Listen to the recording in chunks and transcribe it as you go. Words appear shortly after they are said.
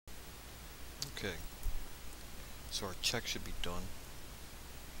Okay, so our check should be done.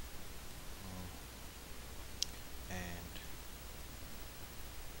 And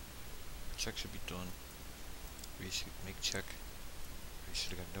our check should be done. We should make check. We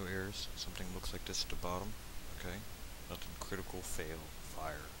should have got no errors. Something looks like this at the bottom. Okay, nothing critical, fail,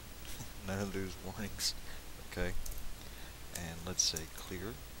 fire. None of those warnings. Okay, and let's say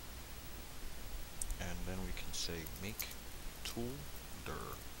clear. And then we can say make tool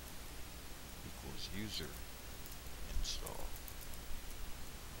dir equals user install.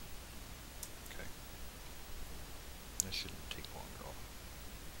 Okay, that shouldn't take long at all.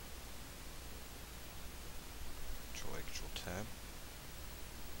 Control tab.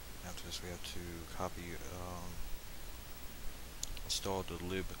 After this we have to copy, install the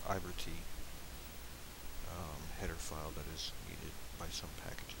libriT header file that is needed by some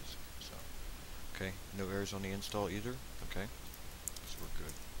packages. So, okay, no errors on the install either. Okay, so we're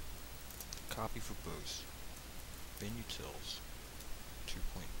good. Copy for both. Binutils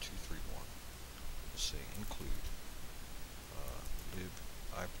 2.231. Let's say include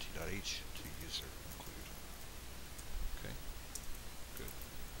libriT.h to user include. Okay, good.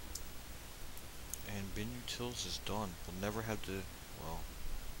 And binutils is done. We'll never have to, well,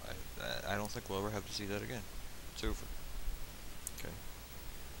 I don't think we'll ever have to see that again. It's over. Okay.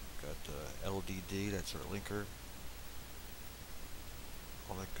 Got LDD, that's our linker.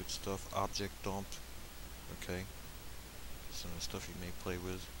 All that good stuff. Object dump. Okay. Some of the stuff you may play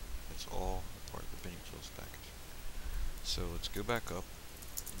with. It's all part of the binutils package. So let's go back up.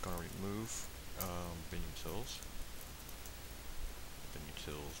 I'm going to remove binutils.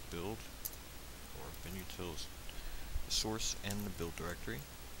 Binutils build. Or binutils the source and the build directory.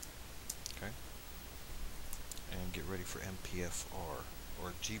 Okay. And get ready for MPFR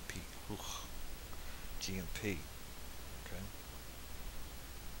or GMP. Okay.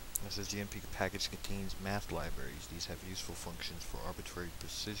 This says GMP package contains math libraries. These have useful functions for arbitrary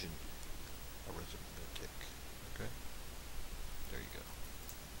precision arithmetic. Okay. There you go.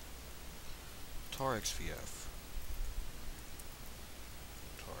 TAR-XVF.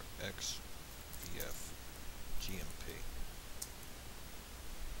 TAR-XVF GMP.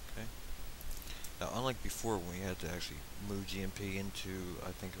 Okay. Now, unlike before when we had to actually move GMP into,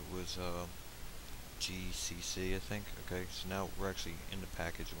 I think it was GCC, I think. Okay, so now we're actually in the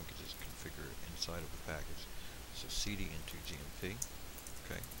package and we can just configure it inside of the package. So CD into GMP.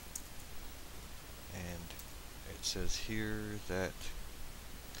 Okay. And it says here that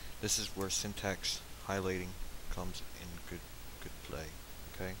this is where syntax highlighting comes in good play.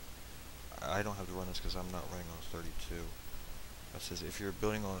 Okay. I don't have to run this because I'm not running on 32. It says if you're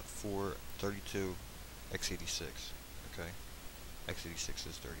building on 432 x86, okay, x86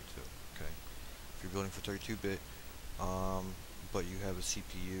 is 32, okay. If you're building for 32-bit, but you have a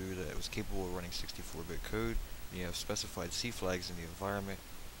CPU that was capable of running 64-bit code, and you have specified C flags in the environment,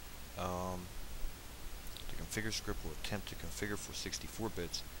 the configure script will attempt to configure for 64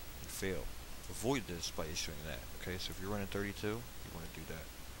 bits and fail. Avoid this by issuing that. Okay, so if you're running 32, you want to do that,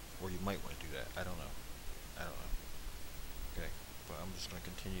 or you might want to do that. I don't know. Okay, but I'm just going to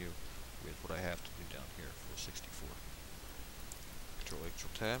continue with what I have to do down here for 64. Control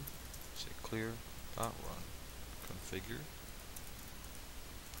tab, say clear, run, configure,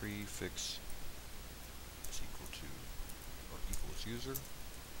 prefix is equal to or equals user,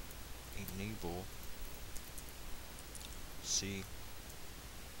 enable CXX.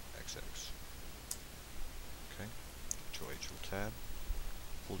 Okay, Control tab,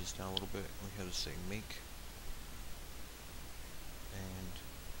 pull this down a little bit, and we have to say make, and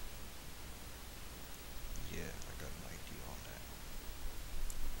yeah, I got an ID on that.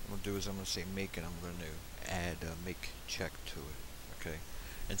 What I'm going to do is I'm going to say make, and I'm going to add make check to it. Okay,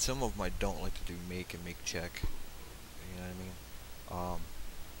 and some of them I don't like to do make and make check. You know what I mean?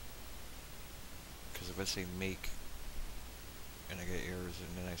 Because if I say make and I get errors,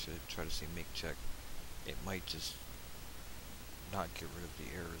 and then I should try to say make check, it might just not get rid of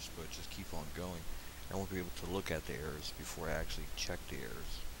the errors, but just keep on going. I won't be able to look at the errors before I actually check the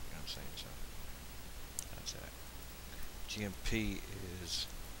errors. You know what I'm saying? So that's that. GMP is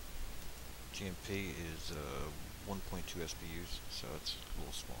 1.2 SBUs, so it's a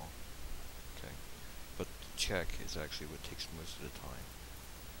little small. Okay, but check is actually what takes most of the time.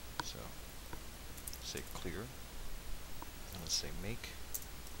 So say clear, and let's say make,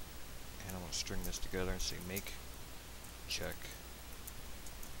 and I'm going to string this together and say make check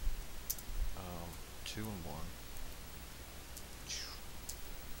 2 and 1.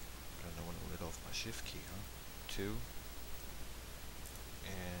 Gotta know when to let off my shift key, huh? 2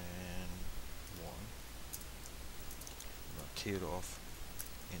 and 1. I'm going to tee it off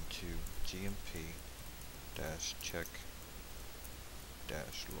into gmp dash check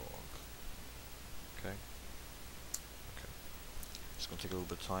dash log. Okay. Okay. It's gonna take a little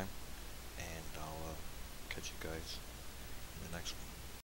bit of time, and I'll catch you guys in the next one.